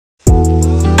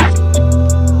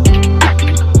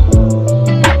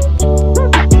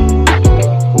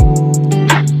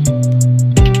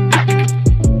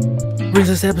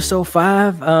this episode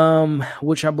 5,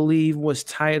 which I believe was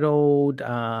titled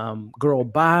Girl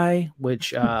Bye,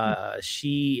 which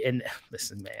she, and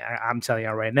listen, man, I'm telling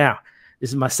y'all right now, this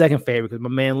is my second favorite because my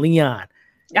man Leon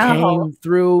came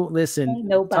through. Listen,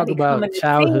 talk about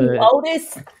childhood.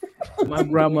 Otis. My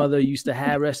grandmother used to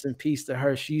have, rest in peace to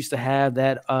her, she used to have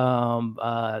that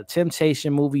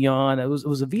Temptation movie on. It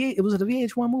was a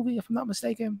VH1 movie, if I'm not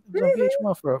mistaken. It was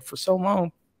on VH1 for so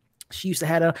long. She used to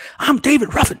have I'm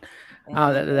David Ruffin.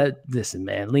 Listen,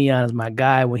 man, Leon is my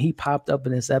guy. When he popped up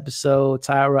in this episode,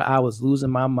 Tyra, I was losing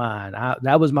my mind.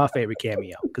 That was my favorite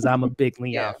cameo because I'm a big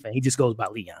Leon fan. He just goes by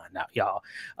Leon now, y'all.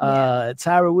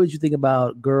 Tyra, what did you think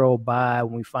about Girl Bye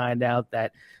when we find out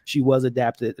that she was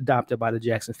adopted by the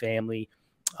Jackson family?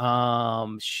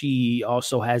 She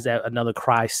also has that another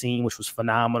cry scene, which was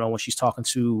phenomenal when she's talking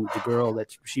to the girl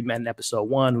that she met in episode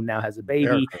 1, who now has a baby.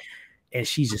 Erica. And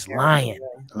she's just lying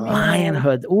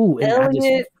her. Ooh, and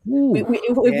if we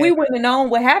wouldn't have known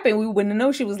what happened, we wouldn't have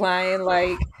known she was lying.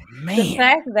 Like, the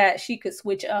fact that she could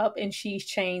switch up and she's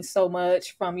changed so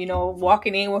much from,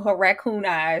 walking in with her raccoon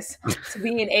eyes to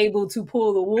being able to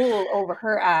pull the wool over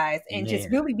her eyes and just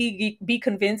really be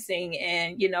convincing.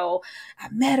 And, I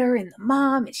met her and the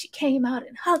mom and she came out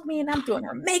and hugged me and I'm doing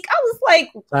her make. I was like,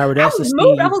 Tyra, that's the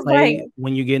scene you play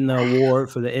when you get the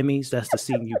award for the Emmys. That's the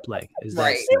scene you play. It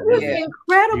was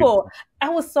incredible. I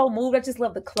was so moved. I just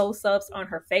love the close-ups on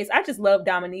her face. I just love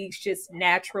Dominique's just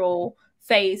natural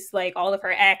face, like all of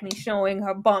her acne showing,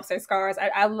 her bumps, her scars.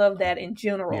 I love that in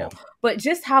general. But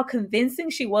just how convincing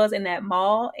she was in that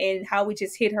mall and how we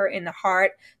just hit her in the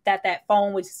heart that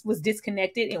phone was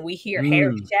disconnected and we hear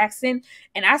Harry Jackson.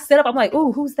 And I set up, I'm like,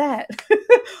 ooh, who's that?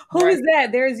 Who is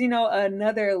that? There's,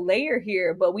 another layer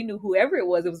here, but we knew whoever it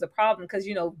was a problem because,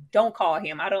 don't call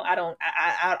him. I don't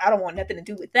want nothing to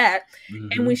do with that.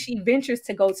 And when she ventures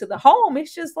to go to the home,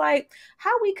 it's just like,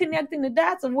 how we connecting the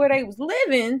dots of where they was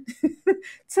living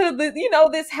to the,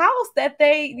 this house that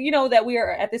they, that we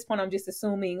are at this point, I'm just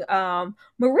assuming,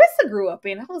 Marissa grew up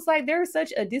in. I was like, there's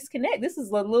such a disconnect. This is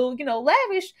a little,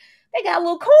 lavish. They got a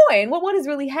little coin. What is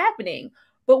really happening?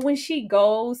 But when she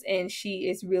goes and she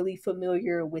is really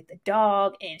familiar with the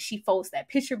dog and she folds that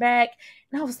picture back,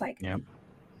 and I was like,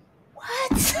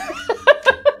 what?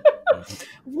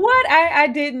 What? I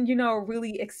didn't,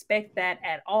 really expect that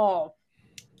at all.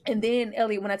 And then,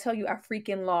 Elliot, when I tell you I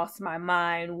freaking lost my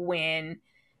mind when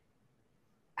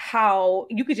how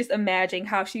you could just imagine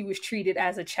how she was treated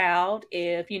as a child.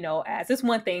 If, as it's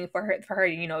one thing for her,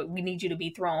 we need you to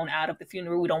be thrown out of the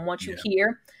funeral. We don't want you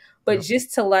here. But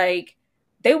just to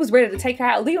they was ready to take her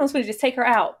out. Leon was going to just take her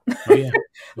out.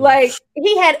 Like,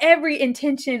 he had every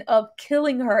intention of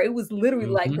killing her. It was literally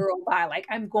like, girl, bye. Like,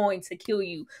 I'm going to kill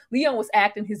you. Leon was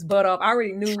acting his butt off. I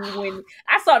already knew when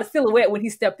I saw the silhouette when he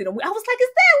stepped in. I was like, is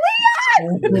that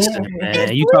Leon? Listen,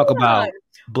 man, you talk about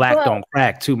black don't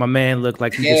crack too. My man looked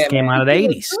like he just came out of the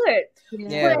 80s.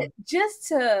 But just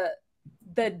to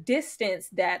the distance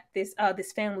that this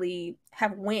family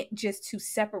have went just to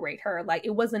separate her, like,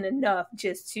 it wasn't enough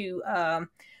just to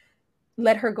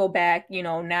let her go back,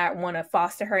 not want to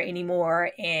foster her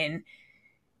anymore, and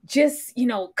just,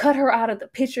 cut her out of the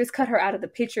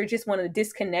picture, just want to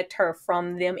disconnect her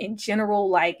from them in general.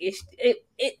 Like,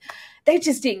 they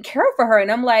just didn't care for her.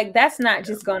 And I'm like, that's not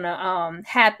just gonna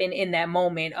happen in that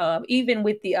moment. Even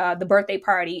with the birthday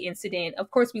party incident,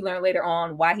 of course, we learned later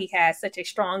on why he has such a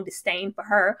strong disdain for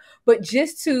her. But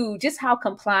just how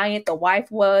compliant the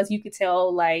wife was, you could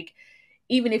tell, like,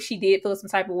 even if she did feel some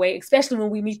type of way, especially when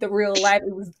we meet the real life,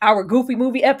 it was our Goofy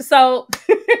movie episode.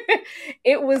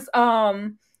 It was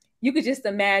you could just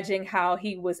imagine how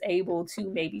he was able to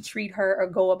maybe treat her or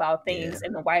go about things,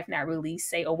 and the wife not really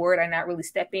say a word or not really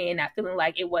step in, not feeling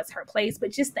like it was her place, but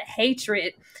just the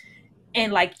hatred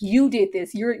and like, you did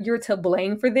this, you're to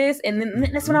blame for this. And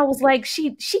then that's when I was like,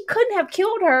 she couldn't have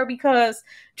killed her because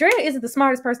Drea isn't the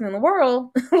smartest person in the world.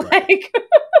 Like,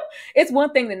 it's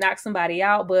one thing to knock somebody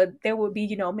out, but there would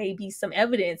be, maybe some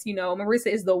evidence. Marissa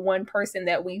is the one person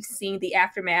that we've seen the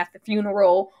aftermath, the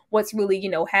funeral, what's really,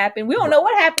 happened. We don't know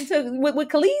what happened with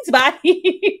Khalid's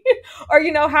body or,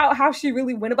 how she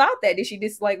really went about that. Did she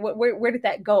just where did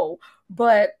that go?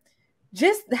 But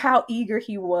just how eager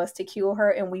he was to kill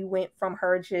her. And we went from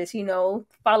her just,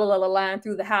 follow the line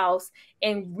through the house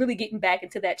and really getting back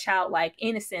into that childlike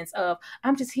innocence of,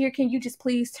 I'm just here. Can you just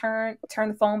please turn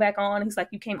the phone back on? He's like,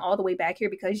 you came all the way back here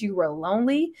because you were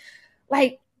lonely.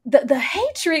 Like, the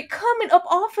hatred coming up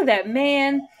off of that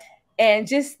man, and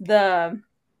just the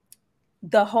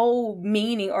whole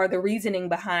meaning or the reasoning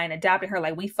behind adopting her.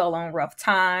 Like, we fell on rough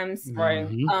times. Right.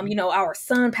 Our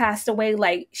son passed away.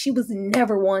 Like, she was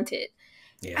never wanted.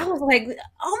 Yeah. I was like,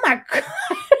 oh my God.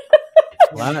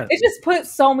 it just put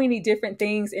so many different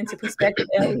things into perspective,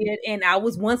 Elliot. And I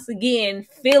was once again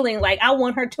feeling like I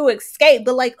want her to escape,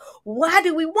 but like, why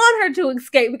do we want her to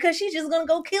escape? Because she's just gonna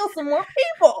go kill some more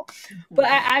people. But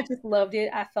I just loved it.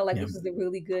 I felt like this was a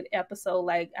really good episode.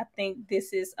 Like, I think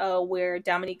this is where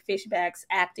Dominique Fishback's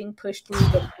acting pushed through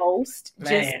the most.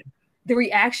 Just the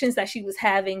reactions that she was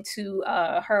having to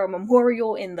her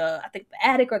memorial in the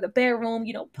attic or the bedroom,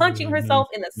 you know, punching herself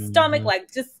in the stomach,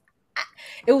 like just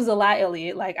it was a lot,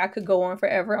 Elliot. Like, I could go on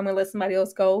forever. I'm gonna let somebody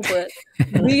else go, but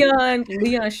Leon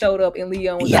showed up and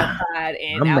Leon was outside,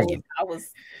 and it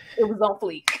was on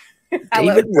fleek.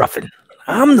 David Ruffin.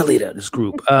 I'm the leader of this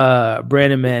group.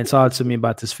 Brandon, man, talk to me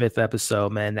about this 5th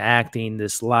episode, man. The acting,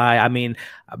 this lie. I mean,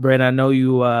 Brandon, I know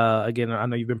you. Again, I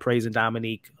know you've been praising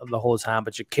Dominique the whole time,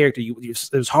 but your character, it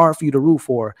was hard for you to root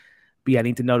for. But I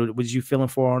need to know, what you feeling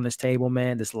for on this table,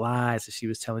 man? This lies that she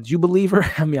was telling. Did you believe her?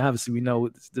 I mean, obviously we know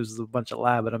there's a bunch of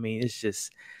lie, but I mean, it's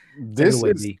just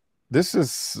this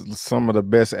is some of the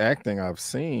best acting I've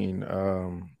seen,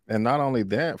 and not only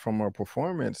that, from her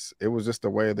performance, it was just the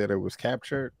way that it was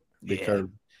captured, because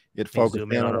it focused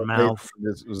in on her mouth,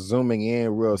 just zooming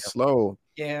in real slow.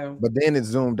 But then it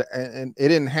zoomed, and it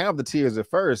didn't have the tears at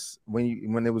first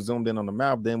when it was zoomed in on the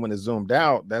mouth. Then when it zoomed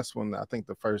out, that's when I think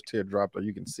the first tear dropped, or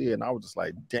you can see it. And I was just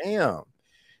like, damn,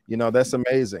 you know, that's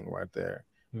amazing right there.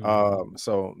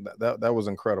 So that was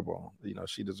incredible. You know,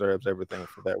 she deserves everything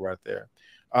for that right there.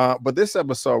 But this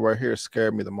episode right here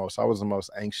scared me the most. I was the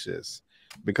most anxious,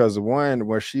 because the one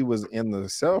where she was in the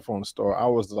cell phone store, I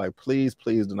was like, please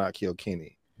do not kill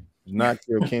Kenny. Do not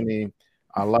kill Kenny.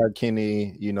 I like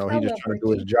Kenny, you know, he's just trying to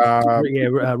do his job.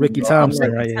 Ricky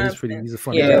Thompson, right? He's a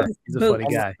funny guy. He's a funny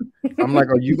guy. I'm like,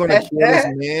 are you gonna kill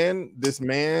this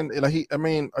man? Like,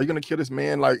 are you gonna kill this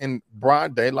man like in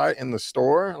broad daylight in the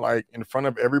store, like in front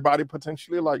of everybody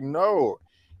potentially? Like, no.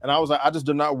 And I was like, I just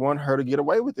do not want her to get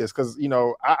away with this, because, you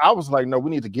know, I was like, no,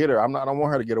 we need to get her. I don't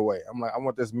want her to get away. I'm like, I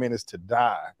want this menace to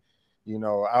die. You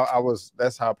know,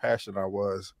 that's how passionate I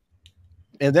was.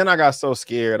 And then I got so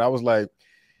scared. I was like,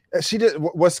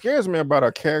 what scares me about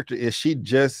her character is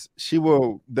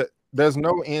there's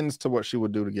no ends to what she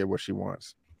would do to get what she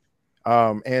wants.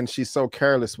 And she's so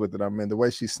careless with it. I mean, the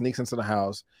way she sneaks into the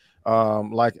house,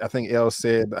 like I think Elle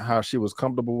said, how she was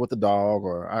comfortable with the dog,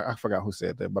 or I forgot who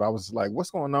said that, but I was like,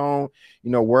 what's going on?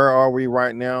 You know, where are we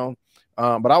right now?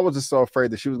 But I was just so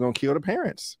afraid that she was going to kill the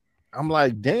parents. I'm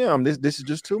like, damn, this is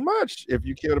just too much. If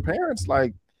you kill the parents,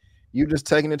 like, you're just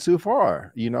taking it too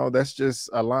far. You know, that's just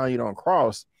a line you don't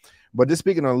cross. But just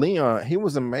speaking of Leon, he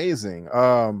was amazing.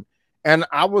 And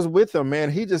I was with him,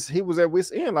 man. He was at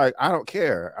wit's end. Like, I don't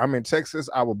care. I'm in Texas.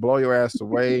 I will blow your ass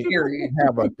away.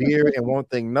 Have a beer and won't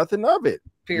think nothing of it.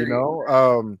 Period. You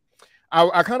know,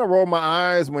 I kind of rolled my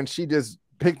eyes when she just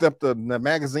picked up the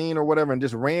magazine or whatever and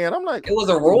just ran. I'm like, it was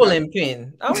a rolling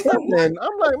pin. I'm like, man,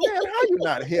 how you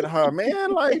not hit her,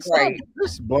 man? Like,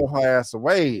 just blow her ass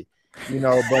away. You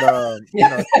know, but you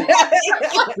know,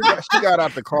 she got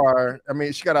out the car. I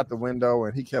mean, she got out the window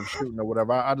and he kept shooting or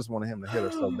whatever. I just wanted him to hit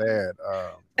her so bad.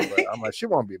 But I'm like, she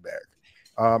won't be back.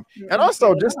 And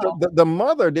also, just the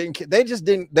mother didn't. They just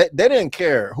didn't. They didn't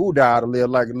care who died or lived.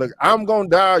 Like, look, I'm gonna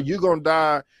die. You gonna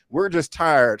die. We're just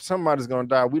tired. Somebody's gonna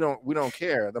die. We don't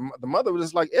care. The mother was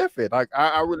just like, F it. Like,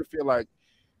 I really feel like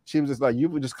she was just like, you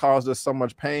would just cause us so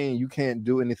much pain. You can't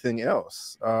do anything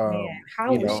else. Man,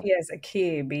 how was she as a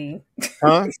kid, B?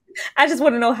 Huh? I just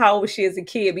want to know how was she as a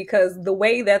kid, because the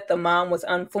way that the mom was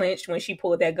unflinched when she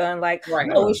pulled that gun, like,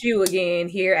 oh, it's you again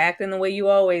here acting the way you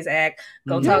always act.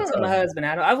 Go talk to my husband.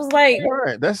 I was like,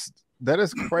 right, that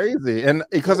is crazy. And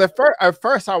because at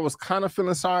first I was kind of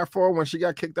feeling sorry for her when she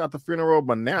got kicked out the funeral,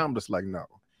 but now I'm just like, no,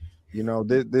 you know,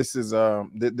 this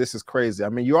is crazy. I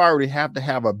mean, you already have to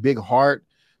have a big heart.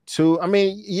 I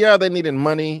mean, yeah, they needed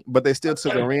money, but they still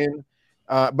took her in.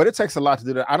 But it takes a lot to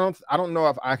do that. I don't know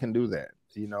if I can do that,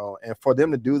 you know. And for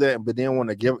them to do that, but then want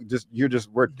to give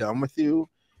we're done with you.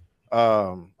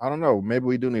 I don't know. Maybe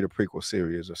we do need a prequel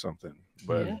series or something.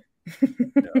 But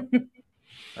yeah,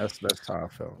 that's how I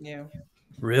felt. Yeah.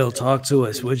 Real talk to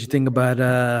us. What'd you think about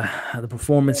the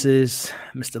performances,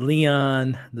 Mr.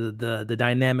 Leon, the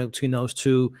dynamic between those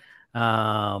two?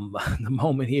 The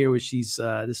moment here where she's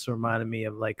this reminded me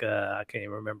of like I can't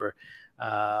even remember,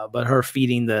 but her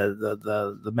feeding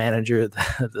the manager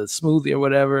the smoothie or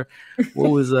whatever. What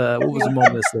was the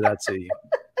moment that stood out to you?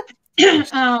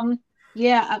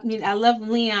 Yeah, I mean, I love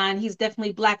Leon. He's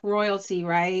definitely Black royalty,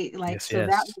 right? Like, yes, so yes.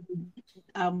 That was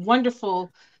a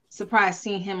wonderful surprise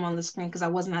seeing him on the screen, because I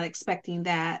was not expecting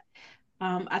that.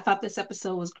 I thought this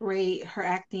episode was great. Her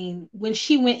acting when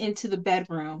she went into the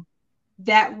bedroom,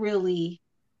 that really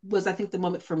was, I think, the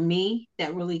moment for me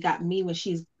that really got me, when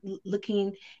she's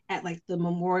looking at like the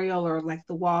memorial or like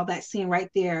the wall. That scene right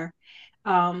there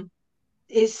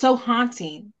is so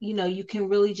haunting. You know, you can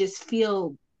really just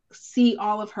see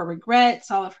all of her regrets,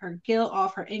 all of her guilt, all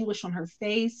of her anguish on her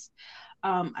face.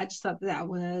 I just thought that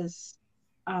was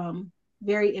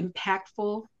very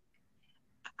impactful.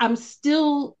 I'm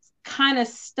still kind of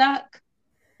stuck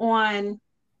on,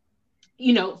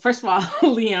 you know, first of all,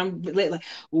 Liam, like,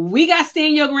 we got to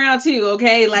stand your ground too,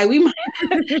 okay? Like, we might,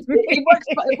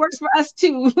 it works for us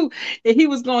too. He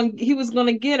was going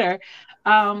to get her,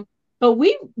 but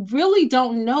we really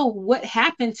don't know what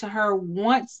happened to her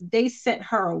once they sent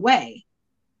her away.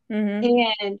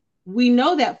 And we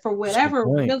know that for whatever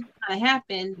really kind of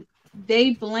happened,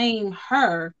 they blame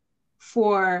her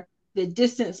for the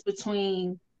distance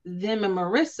between them and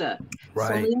Marissa. So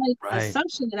the only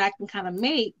assumption that I can kind of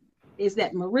make is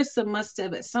that Marissa must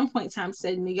have at some point in time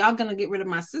said, y'all gonna get rid of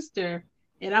my sister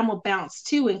and I'm gonna bounce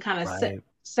too, and kind of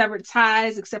severed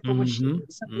ties, except for when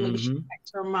maybe she went back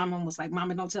to her mom and was like,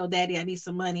 Mama, don't tell daddy I need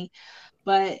some money.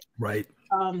 But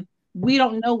we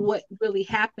don't know what really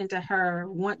happened to her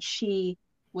once she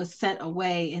was sent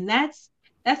away. And that's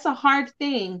a hard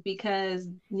thing, because,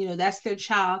 you know, that's their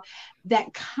child.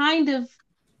 That kind of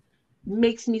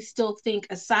makes me still think,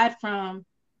 aside from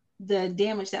the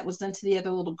damage that was done to the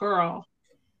other little girl,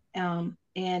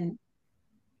 and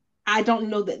I don't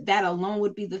know that alone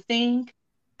would be the thing.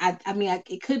 I mean,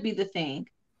 it could be the thing,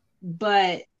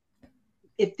 but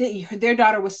if their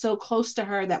daughter was so close to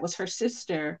her, that was her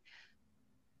sister,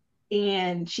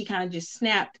 and she kind of just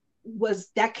snapped,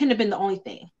 that couldn't have been the only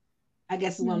thing, I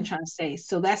guess is what I'm trying to say.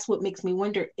 So that's what makes me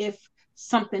wonder if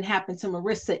something happened to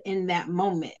Marissa in that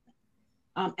moment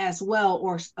as well,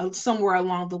 or somewhere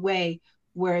along the way,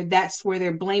 where that's where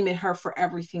they're blaming her for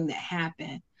everything that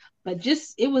happened. But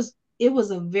just, it was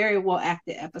a very well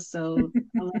acted episode.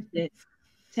 I loved it.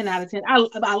 10 out of 10.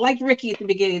 I liked Ricky at the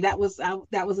beginning. That was a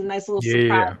nice little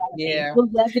surprise. Little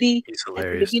levity at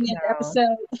the beginning of the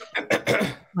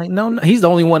episode. Like, no, he's the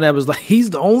only one that was like, he's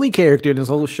the only character in this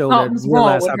whole show that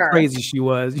realized how crazy she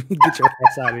was. You get your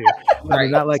ass out of here. I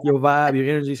do not like your vibe, your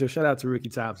energy. So shout out to Ricky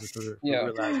Thompson for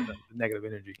realizing the negative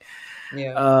energy.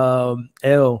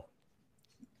 Elle,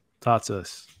 talk to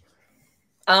us.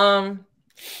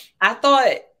 I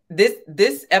thought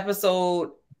this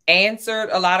episode answered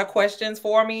a lot of questions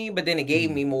for me, but then it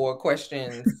gave me more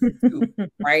questions too,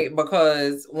 right?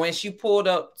 Because when she pulled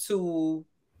up to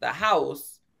the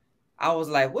house, I was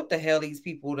like, what the hell these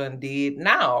people done did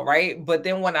now, right? But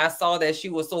then when I saw that she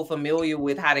was so familiar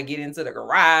with how to get into the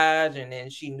garage, and then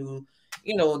she knew,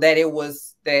 you know, that it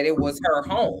was her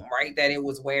home, right? That it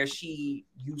was where she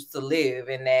used to live,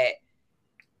 and that,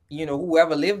 you know,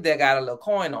 whoever lived there got a little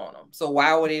coin on them. So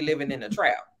why were they living in a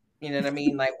trap? You know what I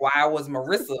mean? Like, why was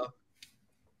Marissa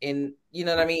in, you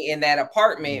know what I mean, in that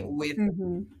apartment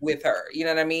with her? You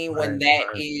know what I mean? When that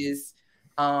is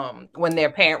when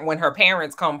her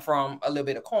parents come from a little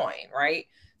bit of coin, right?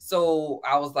 So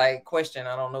I was like, question,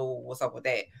 I don't know what's up with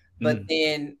that. But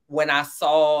then when I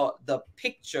saw the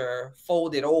picture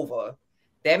folded over,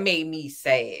 that made me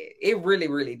sad. It really,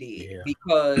 really did.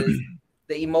 Because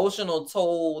the emotional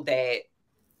toll that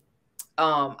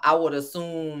I would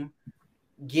assume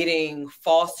getting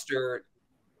fostered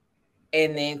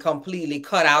and then completely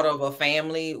cut out of a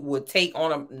family would take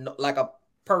on a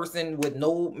person with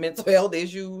no mental health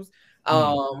issues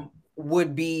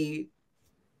would be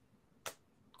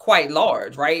quite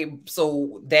large, right?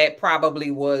 So that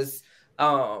probably was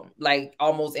like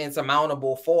almost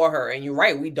insurmountable for her. And you're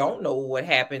right, we don't know what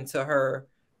happened to her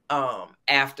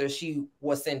after she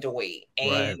was sent away.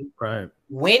 And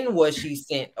when was she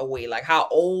sent away? Like, how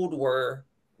old were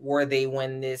they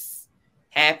when this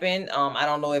happened? I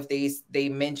don't know if they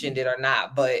mentioned it or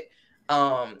not, but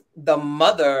the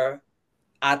mother,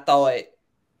 I thought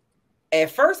at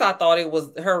first it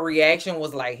was, her reaction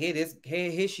was like,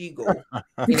 here she go.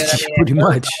 You know what I mean? Pretty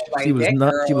much. Like,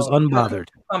 she was unbothered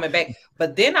coming back.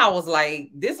 But then I was like,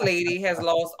 this lady has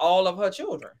lost all of her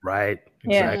children. Right.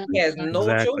 Exactly. She has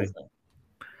no children.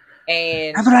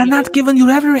 And have I not given you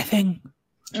everything?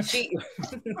 She,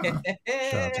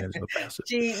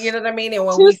 you know what I mean? And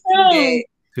when we see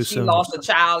that she lost a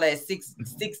child at six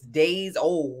days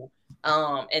old,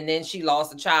 and then she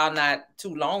lost a child not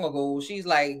too long ago, she's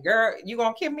like, girl, you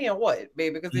gonna kill me or what,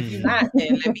 baby? Because if you're not,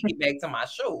 then let me get back to my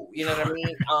show. You know what I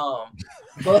mean?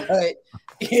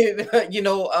 But you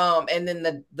know, and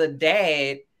then the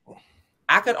dad,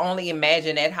 I could only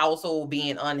imagine that household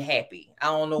being unhappy. I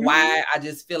don't know why. I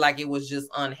just feel like it was just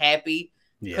unhappy.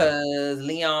 Because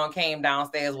Leon came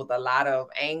downstairs with a lot of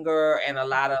anger and a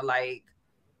lot of like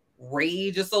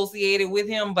rage associated with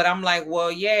him, but I'm like,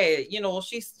 well, yeah, you know,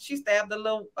 she stabbed a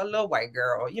little white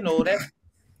girl. You know,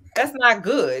 that's not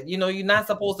good. You know, you're not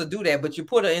supposed to do that, but you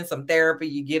put her in some therapy,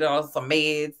 you get her some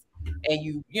meds, and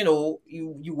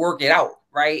you work it out,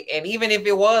 right? And even if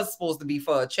it was supposed to be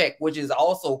for a check, which is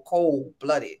also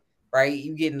cold-blooded, right?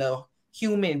 You getting a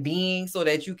human being so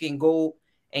that you can go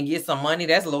and get some money,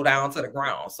 that's low down to the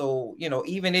ground. So, you know,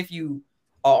 even if you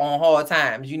are on hard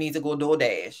times, you need to go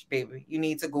DoorDash, baby. You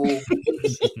need to go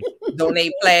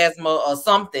donate plasma or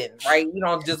something, right? You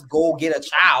don't just go get a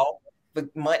child for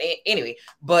money anyway.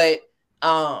 But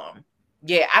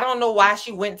yeah, I don't know why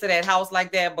she went to that house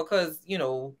like that, because, you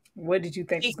know, what did you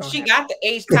think she got the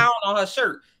H-Town on her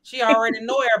shirt. She already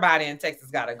know everybody in Texas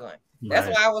got a gun. That's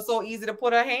why it was so easy to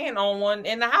put her hand on one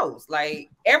in the house. Like,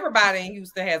 everybody in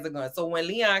Houston has a gun. So when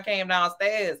Leon came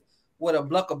downstairs with a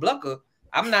blucker,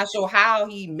 I'm not sure how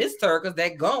he missed her, because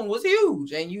that gun was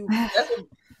huge. And that's what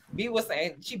B was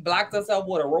saying. She blocked herself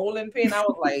with a rolling pin. I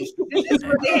was like, this is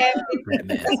really happening.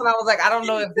 That's what I was like. I don't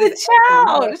know if this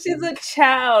child. She's a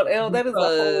child. Oh, that is a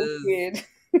whole kid.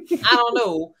 I don't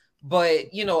know.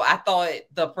 But, you know, I thought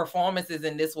the performances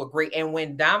in this were great. And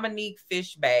when Dominique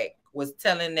Fishback was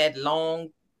telling that long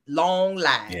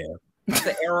lie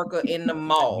to Erica in the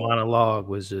mall, monologue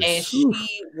was just, and she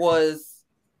was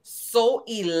so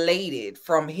elated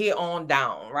from here on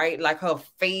down, right? Like, her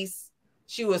face,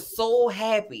 she was so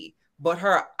happy, but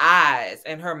her eyes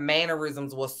and her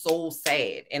mannerisms were so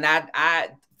sad. And I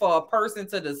for a person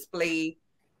to display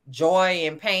joy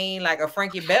and pain like a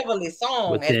Frankie Beverly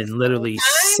song within literally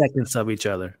seconds of each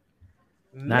other.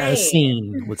 Not a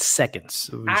scene, with seconds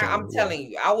of each other. I'm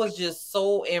telling you, I was just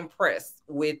so impressed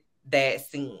with that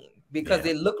scene, because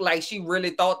it looked like she really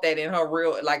thought that in her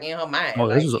mind. Oh,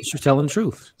 like, she was telling the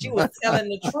truth. She was telling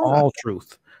the truth. All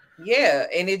truth. Yeah,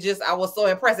 and I was so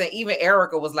impressed. And even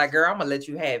Erica was like, girl, I'm gonna let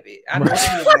you have it. I know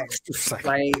she was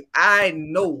like, I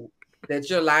know that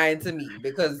you're lying to me,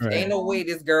 because ain't no way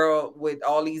this girl with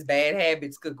all these bad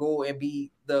habits could go and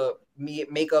be the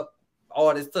makeup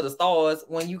artist to the stars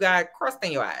when you got crust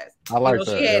in your eyes. I like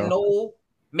that. She had no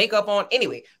makeup on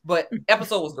anyway, but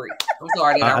episode was great. I'm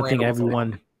sorry. I think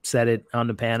everyone said it on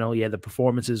the panel. Yeah, the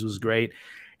performances was great.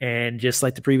 And just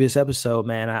like the previous episode,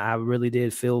 man, I really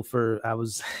did feel I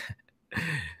was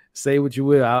say what you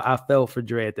will. I felt for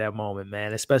Dre at that moment,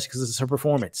 man, especially because it's her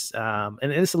performance.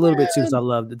 And it's a little bit too, because I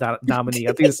love Dominique.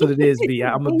 I think that's what it is, B.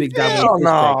 I'm a big Dominique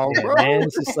fan, man.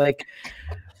 It's just like,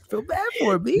 I feel bad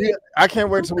for me. Yeah, I can't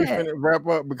wait till we wrap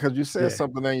up, because you said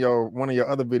something in one of your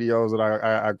other videos that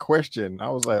I questioned. I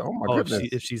was like, oh my goodness.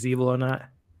 If she's evil or not.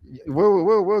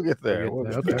 We'll get there. We'll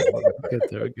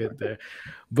get there.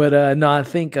 But no, I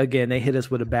think again they hit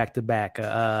us with a back-to-back.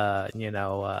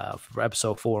 For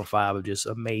episode 4 and 5 of just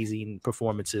amazing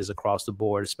performances across the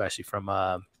board, especially from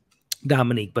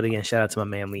Dominique. But again, shout out to my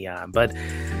man Leon. But